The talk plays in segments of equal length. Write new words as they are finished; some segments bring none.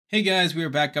Hey guys, we are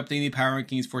back updating the power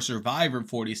rankings for Survivor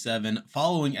 47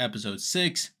 following episode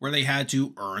 6, where they had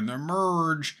to earn the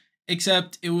merge.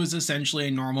 Except it was essentially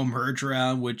a normal merge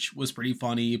round, which was pretty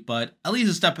funny, but at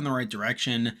least a step in the right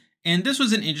direction. And this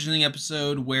was an interesting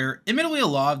episode where admittedly a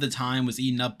lot of the time was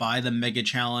eaten up by the mega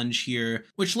challenge here,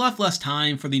 which left less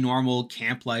time for the normal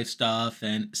camp life stuff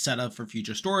and setup for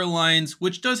future storylines,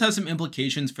 which does have some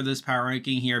implications for this power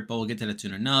ranking here, but we'll get to that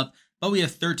soon enough. But we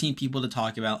have 13 people to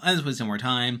talk about, and let's waste some more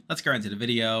time. Let's get into the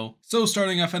video. So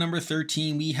starting off at number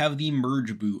 13, we have the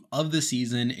merge boot of the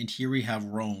season, and here we have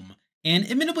Rome. And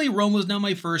admittedly, Rome was not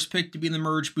my first pick to be the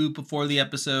merge boot before the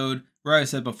episode, where I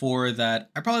said before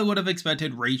that I probably would have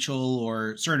expected Rachel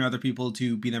or certain other people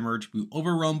to be the merge boot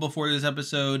over Rome before this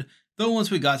episode. Though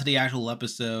once we got to the actual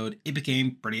episode, it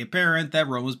became pretty apparent that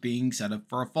Rome was being set up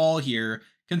for a fall here,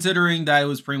 considering that it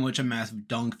was pretty much a massive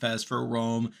dunk fest for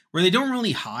Rome, where they don't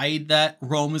really hide that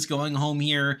Rome is going home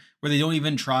here, where they don't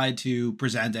even try to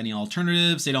present any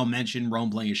alternatives. They don't mention Rome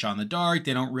playing a shot in the dark.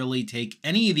 They don't really take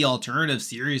any of the alternatives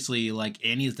seriously, like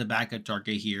Annie is the backup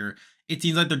target here. It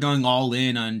seems like they're going all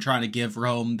in on trying to give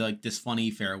Rome like this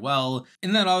funny farewell,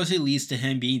 and that obviously leads to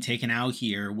him being taken out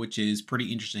here, which is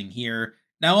pretty interesting here.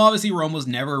 Now, obviously, Rome was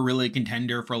never really a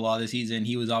contender for a lot of the season.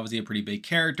 He was obviously a pretty big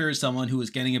character, someone who was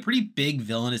getting a pretty big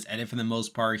villainous edit for the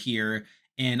most part here,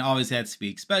 and obviously that's to be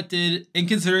expected. And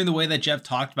considering the way that Jeff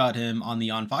talked about him on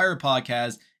the On Fire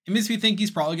podcast, it makes me think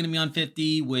he's probably going to be on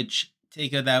 50, which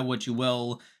take of that what you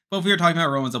will. But if we were talking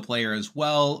about Rome as a player as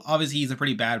well, obviously he's a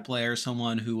pretty bad player,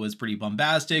 someone who was pretty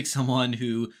bombastic, someone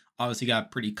who obviously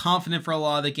got pretty confident for a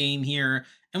lot of the game here.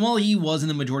 And while he was in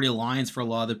the majority alliance for a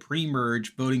lot of the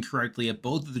pre-merge, voting correctly at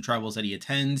both of the tribals that he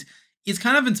attends, it's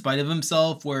kind of in spite of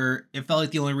himself, where it felt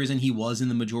like the only reason he was in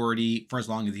the majority for as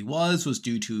long as he was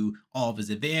due to all of his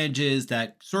advantages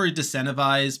that sort of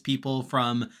disincentivized people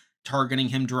from targeting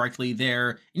him directly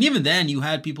there. And even then, you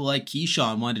had people like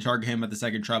Keyshawn wanting to target him at the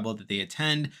second tribal that they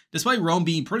attend, despite Rome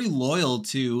being pretty loyal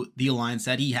to the alliance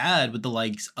that he had with the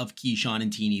likes of Keyshawn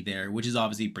and Teeny there, which is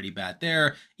obviously pretty bad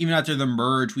there. Even after the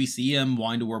merge, we see him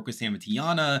wanting to work with Sam and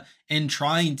Tiana and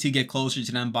trying to get closer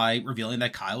to them by revealing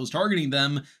that Kyle was targeting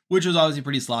them, which was obviously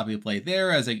pretty sloppy play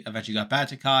there, as it eventually got back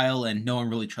to Kyle, and no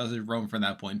one really trusted Rome from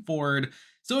that point forward.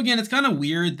 So again, it's kind of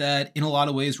weird that in a lot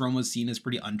of ways Rome was seen as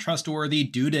pretty untrustworthy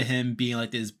due to him being like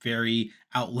this very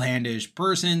outlandish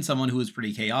person, someone who was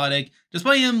pretty chaotic,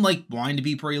 despite him like wanting to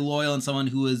be pretty loyal and someone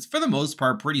who was for the most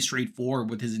part pretty straightforward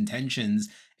with his intentions.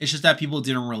 It's just that people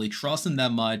didn't really trust him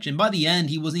that much, and by the end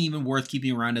he wasn't even worth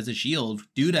keeping around as a shield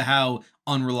due to how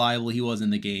unreliable he was in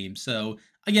the game. So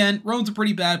again, Rome's a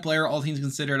pretty bad player, all things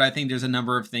considered. I think there's a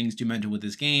number of things to mention with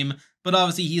this game, but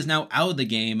obviously he is now out of the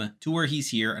game to where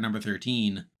he's here at number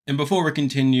 13. And before we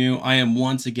continue, I am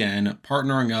once again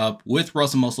partnering up with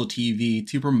Russell Muscle TV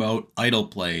to promote Idle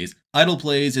Plays. Idle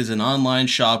Plays is an online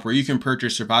shop where you can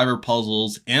purchase Survivor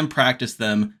puzzles and practice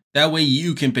them. That way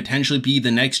you can potentially be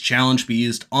the next challenge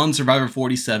beast on Survivor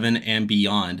 47 and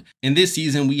beyond. In this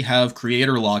season, we have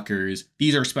creator lockers.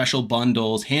 These are special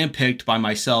bundles handpicked by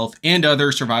myself and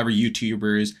other Survivor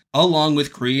YouTubers, along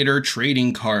with creator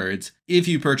trading cards. If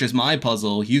you purchase my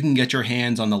puzzle, you can get your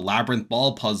hands on the Labyrinth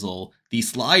Ball puzzle, the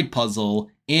Slide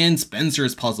puzzle, and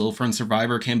Spencer's puzzle from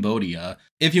Survivor Cambodia.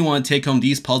 If you want to take home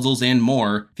these puzzles and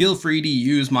more, feel free to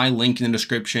use my link in the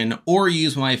description or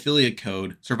use my affiliate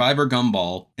code, Survivor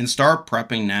Gumball, and start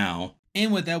prepping now.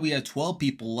 And with that, we have 12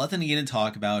 people left to get and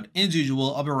talk about. As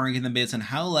usual, I'll be ranking them based on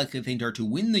how likely they think they are to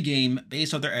win the game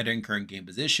based on their edit and current game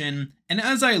position. And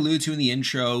as I alluded to in the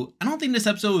intro, I don't think this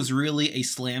episode was really a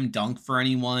slam dunk for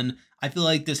anyone. I feel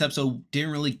like this episode didn't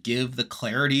really give the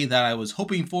clarity that I was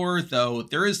hoping for, though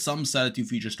there is some setup to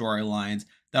future storylines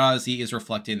that obviously is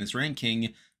reflected in this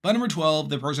ranking. But number 12,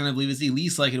 the person I believe is the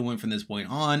least likely to win from this point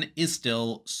on, is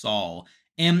still Saul.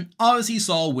 And obviously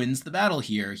Saul wins the battle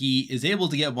here. He is able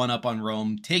to get one up on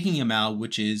Rome, taking him out,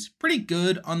 which is pretty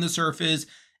good on the surface,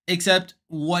 except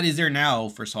what is there now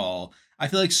for Saul? I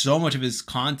feel like so much of his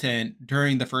content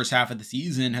during the first half of the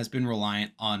season has been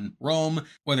reliant on Rome,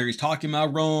 whether he's talking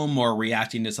about Rome or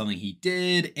reacting to something he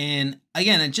did. And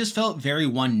again, it just felt very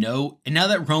one note. And now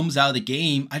that Rome's out of the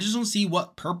game, I just don't see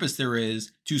what purpose there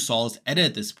is to Saul's edit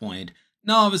at this point.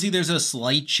 Now, obviously, there's a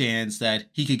slight chance that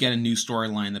he could get a new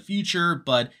storyline in the future,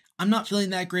 but I'm not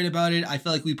feeling that great about it. I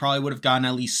feel like we probably would have gotten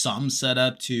at least some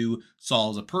setup to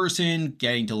Saul as a person,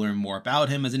 getting to learn more about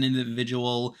him as an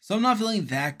individual. So I'm not feeling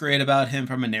that great about him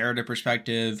from a narrative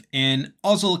perspective. And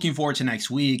also looking forward to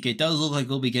next week. It does look like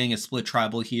we'll be getting a split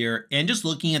tribal here. And just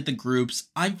looking at the groups,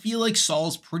 I feel like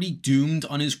Saul's pretty doomed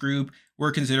on his group.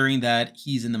 We're considering that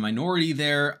he's in the minority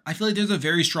there. I feel like there's a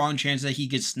very strong chance that he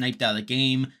gets sniped out of the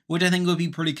game, which I think would be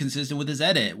pretty consistent with his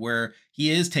edit, where he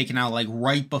is taken out like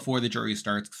right before the jury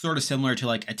starts, sort of similar to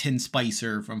like a Tin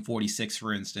Spicer from 46,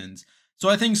 for instance. So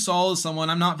I think Saul is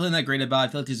someone I'm not feeling that great about. I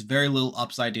feel like there's very little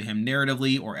upside to him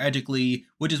narratively or edgically,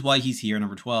 which is why he's here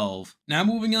number 12. Now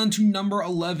moving on to number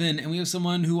 11, and we have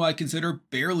someone who I consider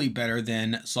barely better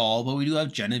than Saul, but we do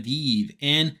have Genevieve.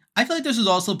 And I feel like this is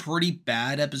also a pretty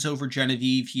bad episode for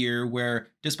Genevieve here, where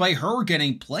despite her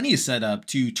getting plenty of setup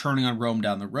to turning on Rome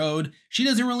down the road, she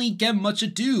doesn't really get much to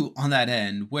do on that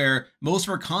end, where most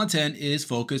of her content is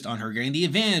focused on her getting the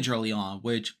advantage early on,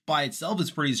 which by itself is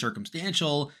pretty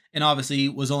circumstantial, and obviously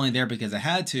was only there because it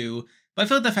had to. But I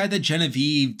feel like the fact that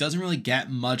Genevieve doesn't really get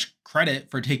much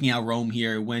credit for taking out Rome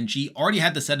here when she already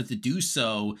had the setup to do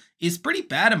so is pretty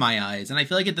bad in my eyes. And I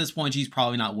feel like at this point, she's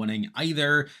probably not winning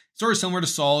either. Sort of similar to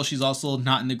Saul, she's also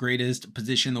not in the greatest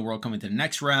position in the world coming to the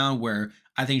next round, where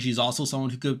I think she's also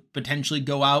someone who could potentially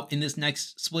go out in this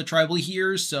next split tribal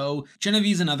here. So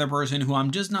Genevieve's another person who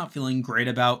I'm just not feeling great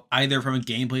about either from a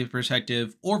gameplay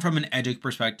perspective or from an edgic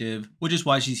perspective, which is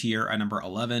why she's here at number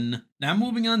 11. Now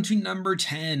moving on to number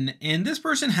 10, and this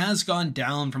person has gone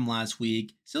down from last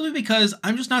week simply because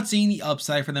I'm just not seeing the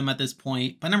upside for them at this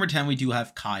point. By number 10, we do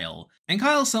have Kyle. And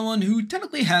Kyle's someone who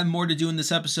technically had more to do in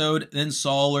this episode than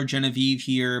Saul or Genevieve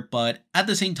here, but at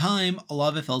the same time, a lot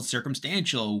of it felt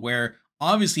circumstantial, where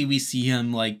obviously we see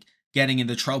him like getting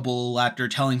into trouble after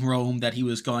telling Rome that he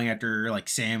was going after like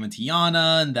Sam and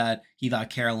Tiana, and that he thought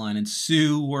Caroline and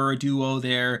Sue were a duo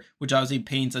there, which obviously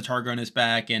paints a target on his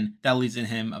back, and that leads to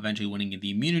him eventually winning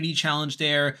the immunity challenge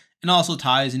there, and also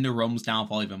ties into Rome's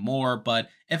downfall even more. But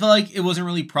I felt like it wasn't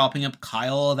really propping up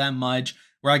Kyle all that much,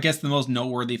 where I guess the most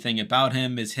noteworthy thing about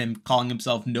him is him calling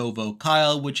himself Novo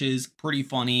Kyle, which is pretty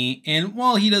funny. And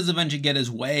while he does eventually get his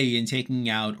way in taking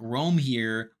out Rome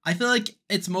here, I feel like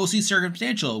it's mostly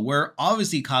circumstantial, where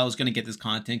obviously Kyle's going to get this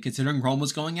content considering Rome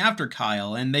was going after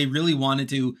Kyle, and they really wanted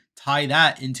to tie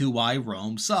that into why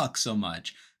Rome sucks so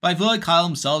much. But I feel like Kyle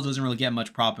himself doesn't really get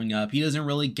much propping up. He doesn't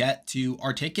really get to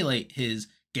articulate his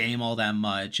game all that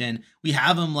much, and we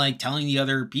have him like telling the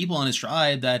other people on his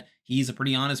tribe that he's a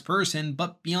pretty honest person,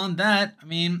 but beyond that, I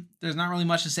mean, there's not really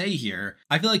much to say here.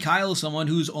 I feel like Kyle is someone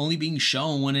who's only being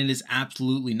shown when it is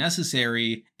absolutely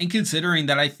necessary, and considering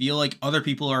that I feel like other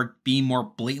people are being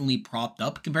more blatantly propped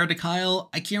up compared to Kyle,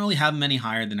 I can't really have him any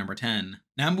higher than number 10.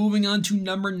 Now moving on to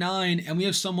number 9, and we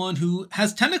have someone who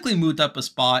has technically moved up a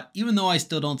spot, even though I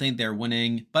still don't think they're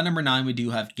winning, but number 9 we do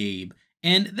have Gabe.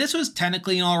 And this was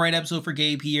technically an alright episode for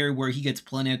Gabe here, where he gets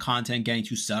plenty of content getting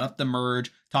to set up the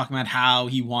merge, talking about how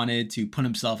he wanted to put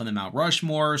himself in the Mount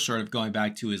Rushmore, sort of going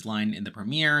back to his line in the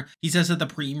premiere. He says that the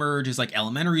pre-merge is like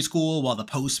elementary school, while the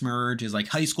post-merge is like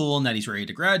high school, and that he's ready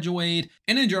to graduate.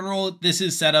 And in general, this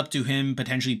is set up to him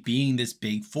potentially being this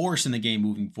big force in the game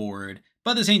moving forward.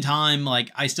 But at the same time, like,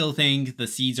 I still think the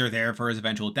seeds are there for his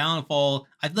eventual downfall.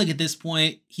 I feel like at this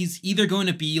point, he's either going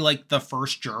to be like the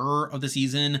first juror of the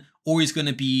season, or he's going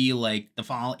to be like the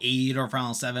final 8 or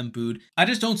final 7 boot. I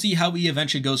just don't see how he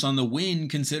eventually goes on the win,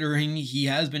 considering he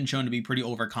has been shown to be pretty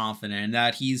overconfident and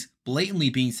that he's blatantly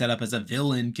being set up as a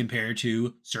villain compared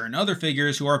to certain other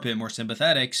figures who are a bit more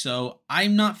sympathetic. So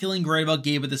I'm not feeling great about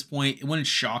Gabe at this point. It wouldn't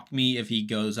shock me if he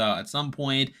goes out at some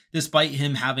point, despite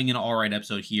him having an alright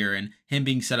episode here and him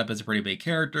being set up as a pretty big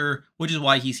character, which is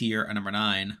why he's here at number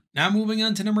 9. Now moving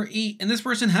on to number 8, and this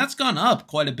person has gone up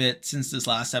quite a bit since this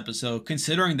last episode,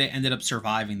 considering they ended up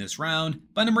surviving this round.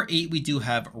 By number 8, we do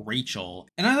have Rachel.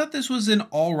 And I thought this was an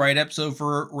alright episode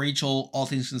for Rachel, all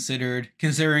things considered,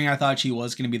 considering I thought she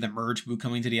was going to be the merge boot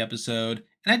coming to the episode.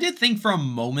 And I did think for a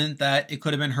moment that it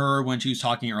could have been her when she was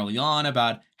talking early on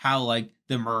about how like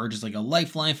the merge is like a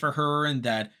lifeline for her and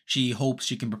that she hopes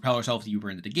she can propel herself deeper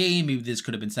into the game. Maybe this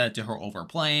could have been said to her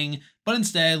overplaying, but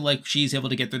instead like she's able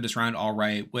to get through this round all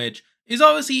right, which is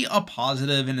obviously a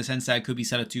positive in the sense that it could be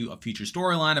set up to a future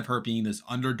storyline of her being this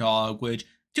underdog, which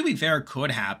to be fair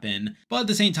could happen. But at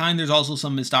the same time, there's also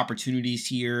some missed opportunities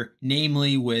here,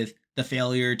 namely with the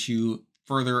failure to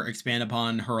further expand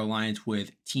upon her alliance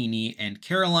with Teeny and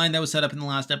Caroline that was set up in the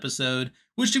last episode,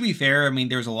 which to be fair, I mean,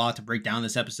 there's a lot to break down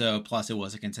this episode, plus it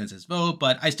was a consensus vote,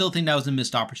 but I still think that was a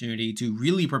missed opportunity to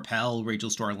really propel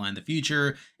Rachel's storyline in the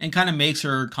future and kind of makes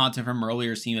her content from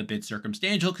earlier seem a bit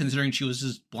circumstantial considering she was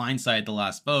just blindsided the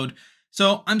last vote.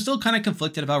 So I'm still kind of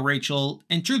conflicted about Rachel,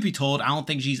 and truth be told, I don't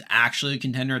think she's actually a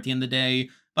contender at the end of the day,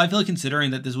 but I feel like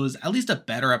considering that this was at least a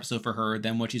better episode for her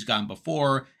than what she's gotten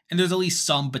before, and there's at least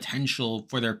some potential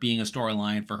for there being a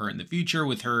storyline for her in the future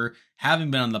with her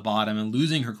having been on the bottom and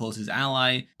losing her closest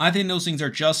ally, I think those things are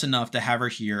just enough to have her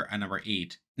here at number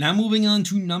 8. Now moving on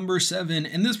to number 7,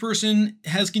 and this person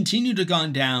has continued to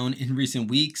gone down in recent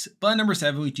weeks, but at number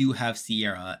 7 we do have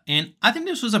Sierra, and I think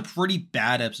this was a pretty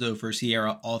bad episode for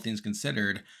Sierra, all things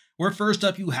considered, where first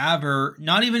up you have her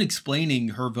not even explaining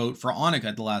her vote for Annika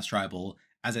at the last tribal.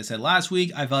 As I said last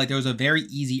week, I felt like there was a very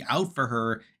easy out for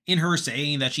her in her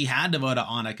saying that she had to vote at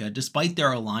Annika despite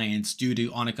their alliance due to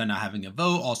Annika not having a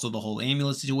vote. Also, the whole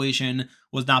amulet situation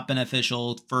was not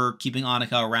beneficial for keeping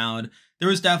Annika around. There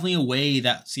was definitely a way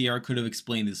that Sierra could have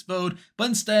explained this vote, but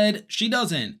instead, she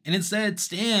doesn't. And instead,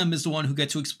 Sam is the one who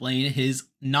gets to explain his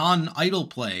non-idol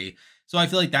play. So I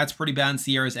feel like that's pretty bad on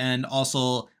Sierra's end.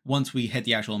 Also, once we hit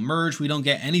the actual merge, we don't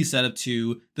get any setup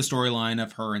to the storyline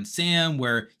of her and Sam,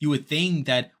 where you would think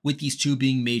that with these two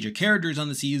being major characters on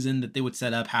the season, that they would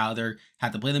set up how they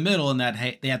have to play in the middle and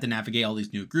that they have to navigate all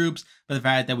these new groups. But the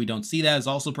fact that we don't see that is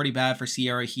also pretty bad for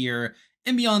Sierra here.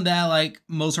 And beyond that, like,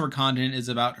 most of her content is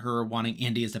about her wanting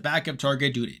Andy as the backup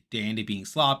target due to Andy being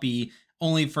sloppy,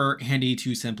 only for Andy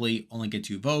to simply only get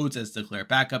 2 votes as the clear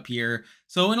backup here.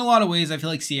 So in a lot of ways, I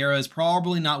feel like Sierra is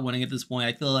probably not winning at this point.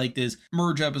 I feel like this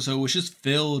merge episode was just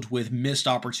filled with missed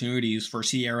opportunities for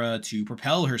Sierra to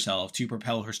propel herself, to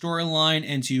propel her storyline,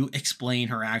 and to explain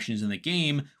her actions in the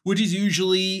game, which is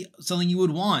usually something you would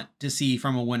want to see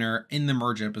from a winner in the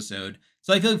merge episode.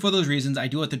 So I feel like for those reasons, I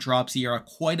do have to drop Sierra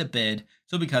quite a bit.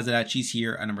 So because of that, she's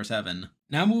here at number 7.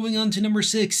 Now moving on to number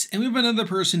 6, and we have another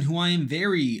person who I am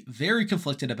very, very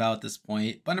conflicted about at this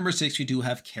point. But number 6, we do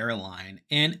have Caroline.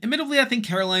 And admittedly, I think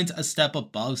Caroline's a step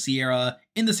above Sierra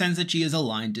in the sense that she is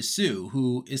aligned to Sue,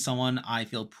 who is someone I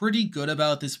feel pretty good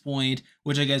about at this point,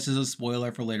 which I guess is a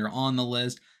spoiler for later on the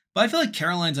list. But I feel like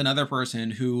Caroline's another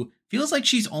person who feels like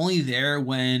she's only there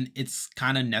when it's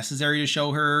kind of necessary to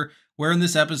show her. Where in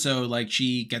this episode, like,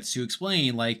 she gets to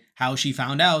explain, like, how she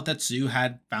found out that Sue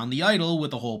had found the idol with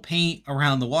the whole paint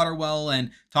around the water well, and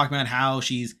talking about how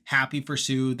she's happy for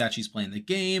Sue that she's playing the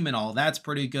game and all that's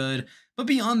pretty good. But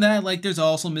beyond that, like, there's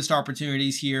also missed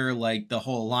opportunities here, like the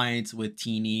whole alliance with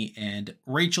Teeny and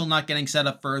Rachel not getting set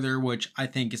up further, which I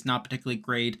think is not particularly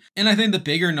great. And I think the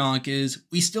bigger knock is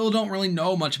we still don't really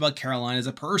know much about Caroline as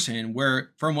a person,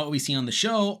 where from what we see on the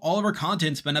show, all of her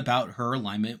content's been about her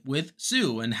alignment with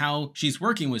Sue and how she's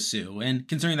working with Sue. And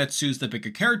considering that Sue's the bigger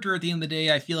character at the end of the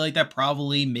day, I feel like that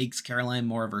probably makes Caroline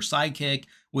more of her sidekick,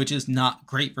 which is not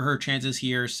great for her chances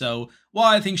here. So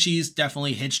while I think she's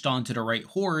definitely hitched onto the right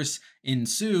horse in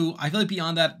Sue, I feel like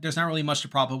beyond that, there's not really much to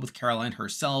prop up with Caroline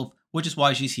herself, which is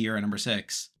why she's here at number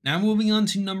 6. Now moving on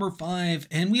to number 5,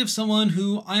 and we have someone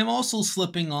who I am also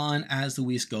slipping on as the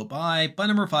weeks go by. By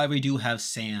number 5, we do have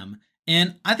Sam.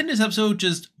 And I think this episode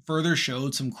just further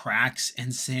showed some cracks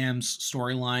in Sam's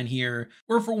storyline here,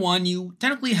 where for one, you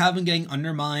technically have been getting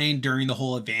undermined during the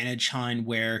whole advantage hunt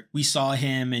where we saw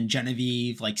him and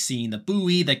Genevieve like seeing the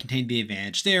buoy that contained the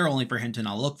advantage there, only for him to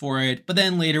not look for it. But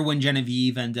then later when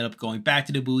Genevieve ended up going back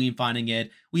to the buoy and finding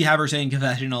it, we have her saying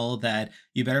confessional that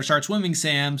you better start swimming,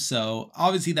 Sam. So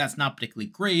obviously that's not particularly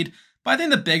great. But I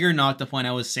think the bigger knock to point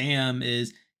out with Sam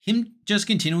is him just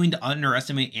continuing to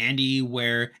underestimate Andy,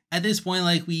 where at this point,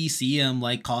 like, we see him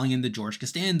like calling him the George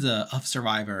Costanza of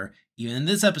Survivor. Even in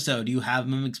this episode, you have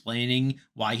him explaining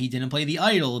why he didn't play the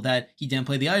idol, that he didn't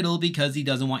play the idol because he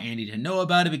doesn't want Andy to know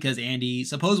about it, because Andy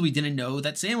supposedly didn't know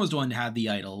that Sam was the one to have the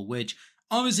idol, which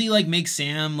obviously like makes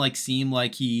Sam like seem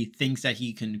like he thinks that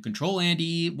he can control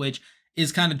Andy, which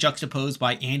is kind of juxtaposed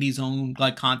by Andy's own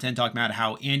like content talking about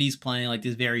how Andy's playing like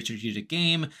this very strategic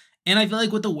game. And I feel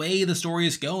like with the way the story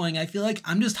is going, I feel like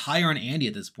I'm just higher on Andy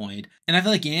at this point. And I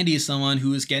feel like Andy is someone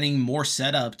who is getting more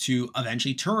set up to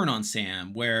eventually turn on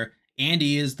Sam, where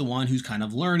Andy is the one who's kind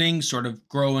of learning, sort of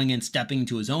growing and stepping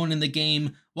to his own in the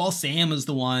game, while Sam is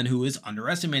the one who is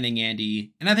underestimating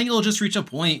Andy. And I think it'll just reach a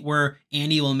point where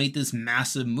Andy will make this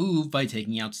massive move by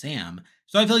taking out Sam.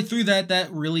 So I feel like through that, that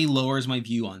really lowers my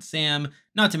view on Sam.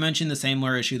 Not to mention the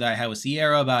similar issue that I had with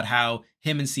Sierra about how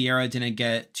him and Sierra didn't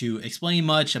get to explain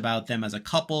much about them as a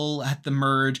couple at the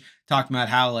merge, talking about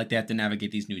how like they have to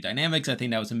navigate these new dynamics. I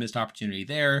think that was a missed opportunity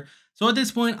there. So at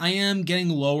this point, I am getting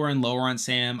lower and lower on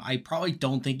Sam. I probably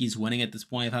don't think he's winning at this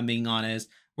point, if I'm being honest,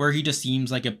 where he just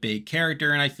seems like a big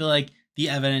character. And I feel like the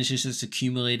evidence is just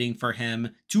accumulating for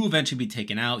him to eventually be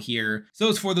taken out here. So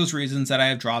it's for those reasons that I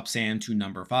have dropped Sam to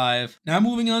number 5. Now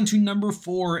moving on to number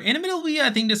 4. And admittedly, I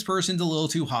think this person's a little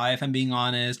too high, if I'm being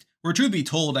honest. Where truth be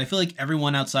told, I feel like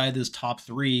everyone outside this top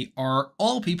 3 are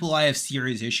all people I have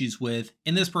serious issues with.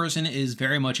 And this person is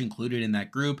very much included in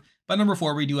that group. But number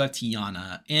 4, we do have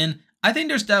Tiana. And I think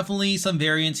there's definitely some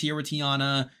variance here with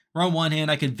Tiana. Where on one hand,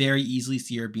 I could very easily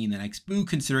see her being the next boot,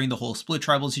 considering the whole split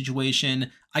tribal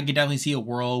situation. I could definitely see a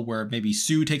world where maybe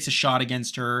Sue takes a shot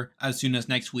against her as soon as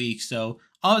next week. So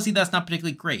obviously that's not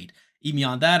particularly great. Even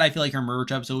beyond that, I feel like her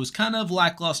merge episode was kind of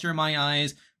lackluster in my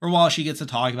eyes, where while she gets to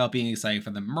talk about being excited for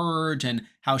the merge and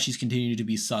how she's continuing to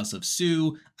be sus of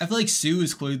Sue, I feel like Sue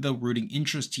is clearly the rooting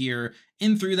interest here.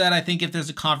 And through that, I think if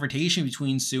there's a confrontation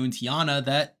between Sue and Tiana,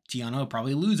 that Tiana will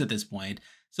probably lose at this point.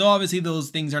 So obviously those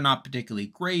things are not particularly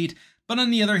great. But on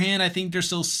the other hand, I think there's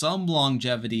still some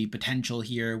longevity potential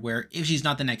here where if she's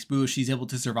not the next boost, she's able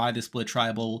to survive the split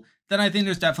tribal, then I think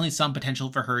there's definitely some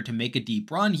potential for her to make a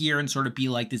deep run here and sort of be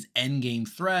like this endgame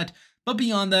threat. But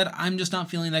beyond that, I'm just not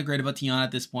feeling that great about Tiana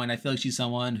at this point. I feel like she's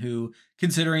someone who,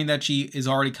 considering that she is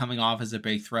already coming off as a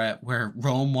big threat, where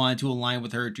Rome wanted to align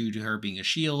with her due to her being a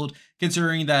shield,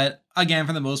 considering that, again,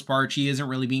 for the most part, she isn't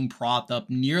really being propped up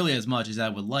nearly as much as I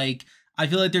would like. I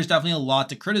feel like there's definitely a lot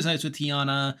to criticize with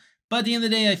Tiana. But at the end of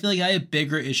the day, I feel like I have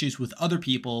bigger issues with other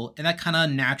people, and that kind of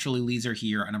naturally leaves her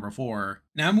here at number 4.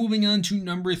 Now moving on to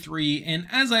number 3, and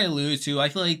as I alluded to, I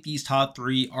feel like these top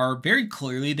 3 are very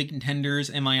clearly the contenders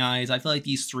in my eyes. I feel like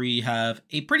these 3 have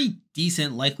a pretty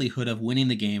decent likelihood of winning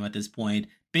the game at this point,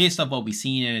 based off what we've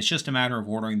seen, and it's just a matter of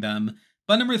ordering them.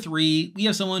 But number 3, we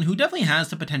have someone who definitely has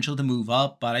the potential to move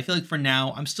up, but I feel like for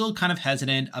now, I'm still kind of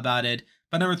hesitant about it.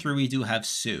 But number 3, we do have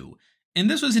Sue. And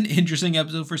this was an interesting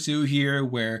episode for Sue here,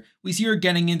 where we see her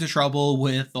getting into trouble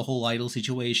with the whole idol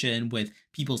situation, with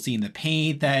people seeing the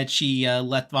pain that she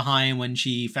left behind when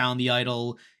she found the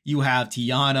idol. You have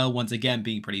Tiana once again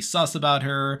being pretty sus about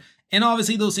her. And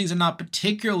obviously those things are not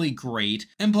particularly great.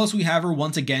 And plus we have her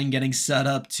once again getting set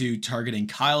up to targeting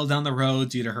Kyle down the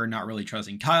road due to her not really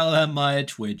trusting Kyle that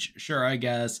much, which sure, I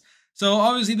guess. So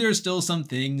obviously there's still some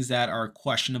things that are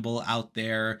questionable out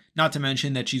there, not to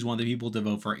mention that she's one of the people to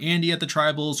vote for Andy at the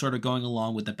tribal, sort of going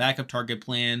along with the backup target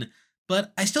plan.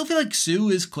 But I still feel like Sue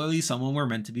is clearly someone we're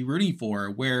meant to be rooting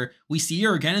for, where we see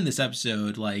her again in this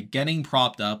episode, like getting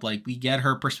propped up, like we get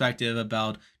her perspective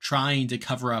about trying to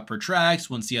cover up her tracks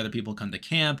once the other people come to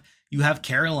camp. You have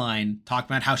Caroline talk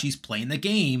about how she's playing the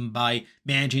game by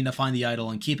managing to find the idol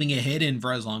and keeping it hidden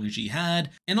for as long as she had.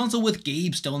 And also with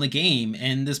Gabe still in the game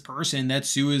and this person that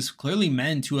Sue is clearly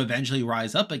meant to eventually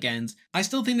rise up against, I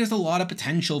still think there's a lot of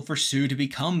potential for Sue to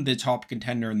become the top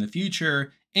contender in the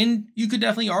future. And you could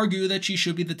definitely argue that she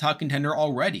should be the top contender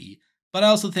already. But I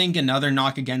also think another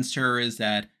knock against her is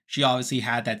that she obviously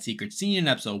had that secret scene in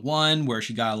episode 1 where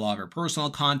she got a lot of her personal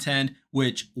content,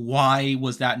 which why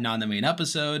was that not in the main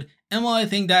episode? And while I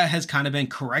think that has kind of been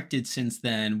corrected since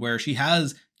then, where she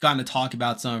has gotten to talk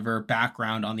about some of her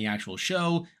background on the actual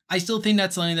show, I still think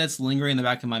that's something that's lingering in the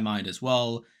back of my mind as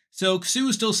well. So Sue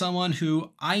is still someone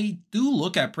who I do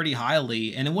look at pretty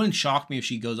highly, and it wouldn't shock me if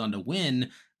she goes on to win,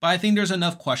 but I think there's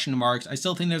enough question marks. I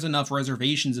still think there's enough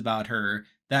reservations about her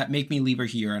that make me leave her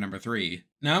here at number 3.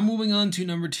 Now moving on to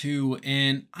number 2,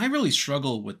 and I really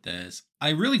struggled with this.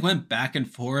 I really went back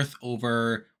and forth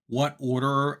over what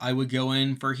order I would go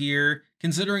in for here,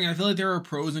 considering I feel like there are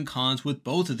pros and cons with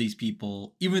both of these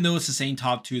people, even though it's the same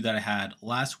top 2 that I had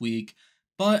last week.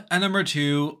 But at number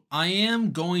 2, I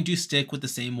am going to stick with the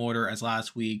same order as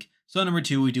last week. So at number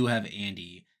 2, we do have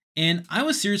Andy. And I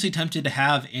was seriously tempted to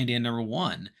have Andy at number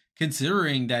 1,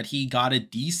 considering that he got a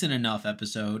decent enough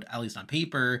episode, at least on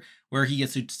paper, where he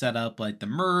gets to set up like the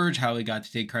merge, how he got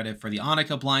to take credit for the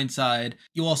Annika blindside.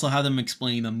 You also have them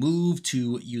explaining the move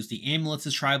to use the amulets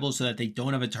as tribal so that they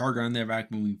don't have a target on their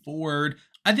back moving forward.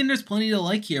 I think there's plenty to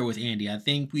like here with Andy. I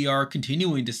think we are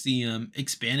continuing to see him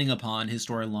expanding upon his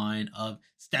storyline of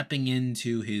stepping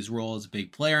into his role as a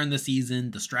big player in the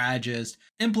season, the strategist.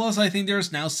 And plus, I think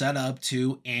there's now set up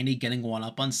to Andy getting one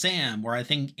up on Sam, where I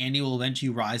think Andy will eventually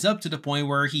rise up to the point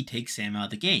where he takes Sam out of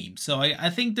the game. So I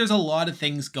think there's a lot of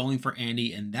things going for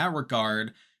Andy in that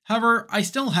regard. However, I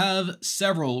still have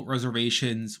several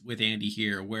reservations with Andy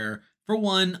here, where for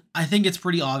one, I think it's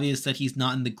pretty obvious that he's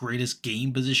not in the greatest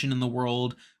game position in the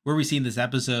world, where we see in this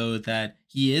episode that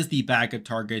he is the backup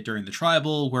target during the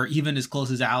tribal, where even his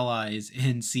closest allies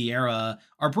in Sierra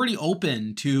are pretty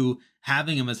open to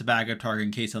having him as a backup target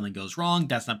in case something goes wrong.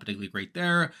 That's not particularly great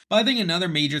there. But I think another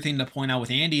major thing to point out with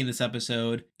Andy in this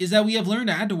episode is that we have learned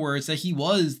afterwards that he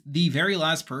was the very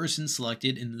last person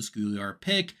selected in the schoolyard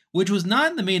pick, which was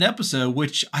not in the main episode,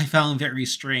 which I found very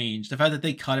strange. The fact that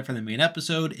they cut it from the main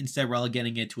episode, instead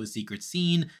relegating it to a secret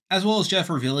scene, as well as Jeff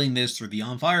revealing this through the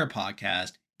On Fire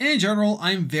podcast. In general,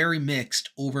 I'm very mixed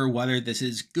over whether this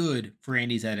is good for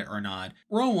Andy's edit or not.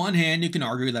 Where on one hand, you can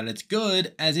argue that it's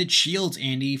good as it shields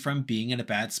Andy from being in a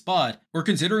bad spot. Or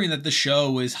considering that the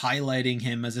show is highlighting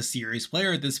him as a serious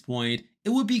player at this point, it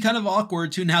would be kind of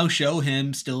awkward to now show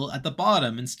him still at the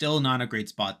bottom and still not a great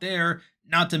spot there.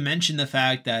 Not to mention the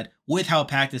fact that with how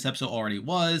packed this episode already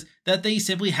was, that they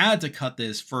simply had to cut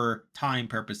this for time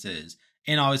purposes.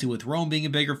 And obviously with Rome being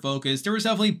a bigger focus, there was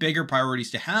definitely bigger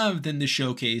priorities to have than to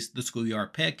showcase the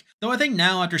schoolyard pick. Though I think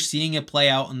now after seeing it play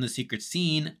out in the secret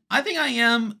scene, I think I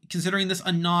am considering this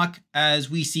a knock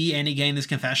as we see Andy getting this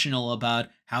confessional about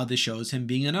how this shows him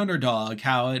being an underdog,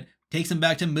 how it takes him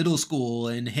back to middle school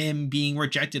and him being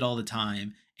rejected all the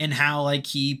time. And how like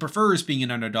he prefers being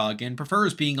an underdog and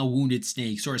prefers being a wounded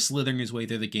snake sort of slithering his way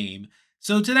through the game.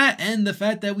 So to that end, the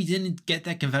fact that we didn't get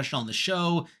that confessional on the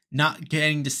show, not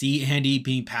getting to see Andy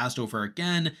being passed over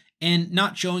again, and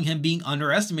not showing him being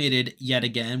underestimated yet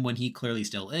again when he clearly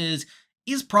still is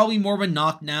probably more of a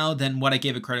knock now than what I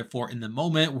gave it credit for in the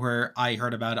moment where I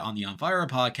heard about it on the On Fire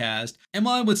podcast. And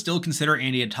while I would still consider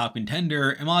Andy a top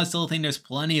contender, and while I still think there's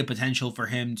plenty of potential for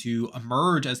him to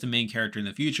emerge as the main character in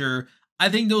the future, I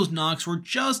think those knocks were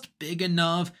just big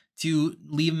enough to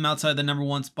leave him outside the number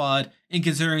 1 spot, and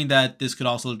considering that this could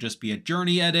also just be a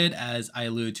journey edit, as I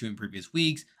alluded to in previous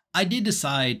weeks, I did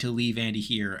decide to leave Andy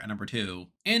here at number 2.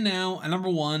 And now, at number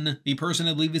 1, the person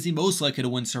I believe is the most likely to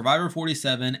win Survivor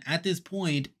 47 at this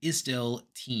point is still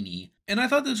Teeny. And I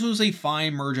thought this was a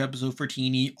fine merge episode for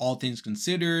Teeny, all things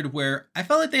considered, where I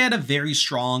felt like they had a very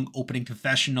strong opening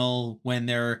confessional when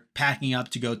they're packing up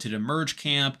to go to the merge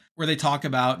camp, where they talk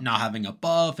about not having a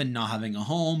buff and not having a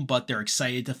home, but they're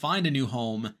excited to find a new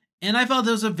home. And I felt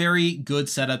it was a very good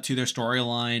setup to their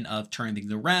storyline of turning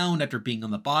things around after being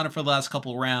on the bottom for the last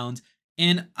couple rounds.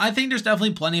 And I think there's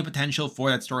definitely plenty of potential for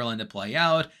that storyline to play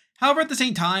out. However, at the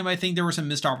same time, I think there were some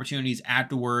missed opportunities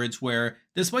afterwards where,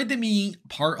 despite them being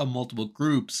part of multiple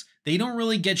groups, they don't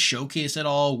really get showcased at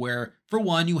all, where, for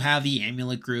one, you have the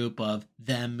amulet group of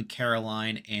them,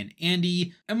 Caroline, and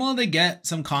Andy, and while they get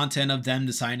some content of them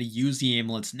deciding to use the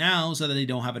amulets now so that they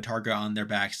don't have a target on their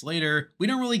backs later, we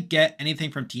don't really get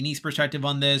anything from Teeny's perspective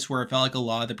on this, where it felt like a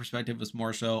lot of the perspective was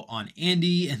more so on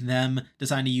Andy and them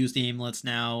deciding to use the amulets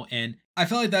now, and I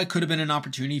felt like that could have been an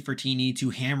opportunity for Teeny to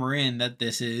hammer in that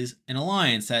this is an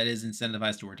alliance that is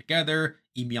incentivized to work together.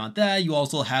 Even beyond that, you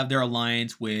also have their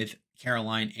alliance with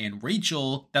Caroline and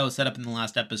Rachel that was set up in the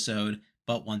last episode.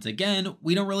 But once again,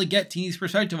 we don't really get Teeny's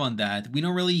perspective on that. We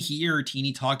don't really hear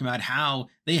Teeny talking about how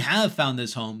they have found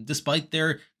this home, despite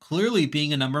there clearly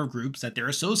being a number of groups that they're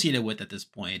associated with at this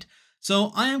point.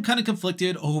 So I am kind of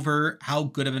conflicted over how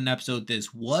good of an episode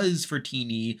this was for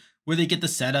Teeny, where they get the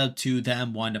setup to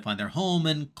them wanting to find their home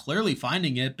and clearly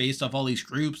finding it based off all these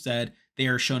groups that they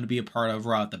are shown to be a part of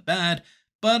right off the bat.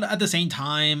 But at the same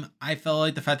time, I felt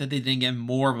like the fact that they didn't get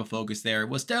more of a focus there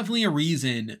was definitely a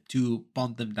reason to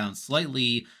bump them down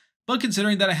slightly. But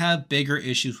considering that I have bigger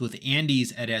issues with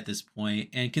Andy's edit at this point,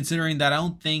 and considering that I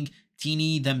don't think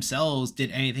Teeny themselves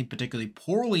did anything particularly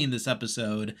poorly in this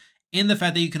episode, and the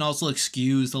fact that you can also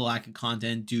excuse the lack of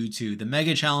content due to the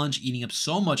Mega Challenge eating up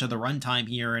so much of the runtime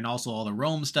here and also all the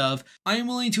Rome stuff, I am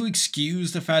willing to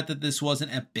excuse the fact that this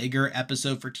wasn't a bigger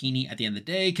episode for Teeny at the end of the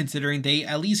day, considering they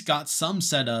at least got some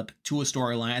setup to a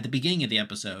storyline at the beginning of the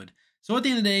episode. So at the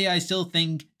end of the day, I still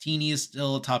think Teeny is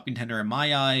still a top contender in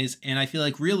my eyes, and I feel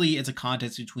like really it's a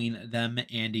contest between them,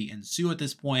 Andy, and Sue at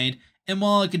this point. And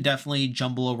while it could definitely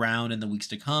jumble around in the weeks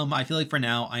to come, I feel like for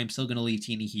now, I am still going to leave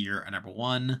Teeny here at number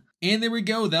 1. And there we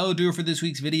go, that'll do it for this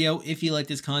week's video. If you like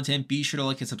this content, be sure to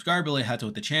like and subscribe, really helps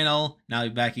with the channel. And I'll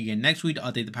be back again next week to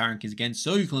update the Power Rankings again,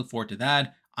 so you can look forward to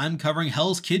that. I'm covering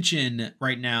Hell's Kitchen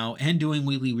right now and doing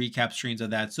weekly recap streams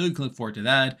of that, so you can look forward to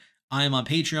that. I am on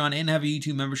Patreon and have a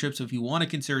YouTube membership, so if you want to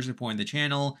consider supporting the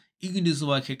channel, you can do so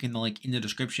by clicking the link in the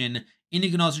description. And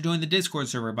you can also join the Discord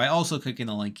server by also clicking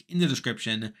the link in the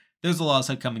description. There's a lot of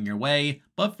stuff coming your way,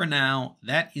 but for now,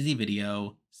 that is the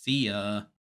video. See ya.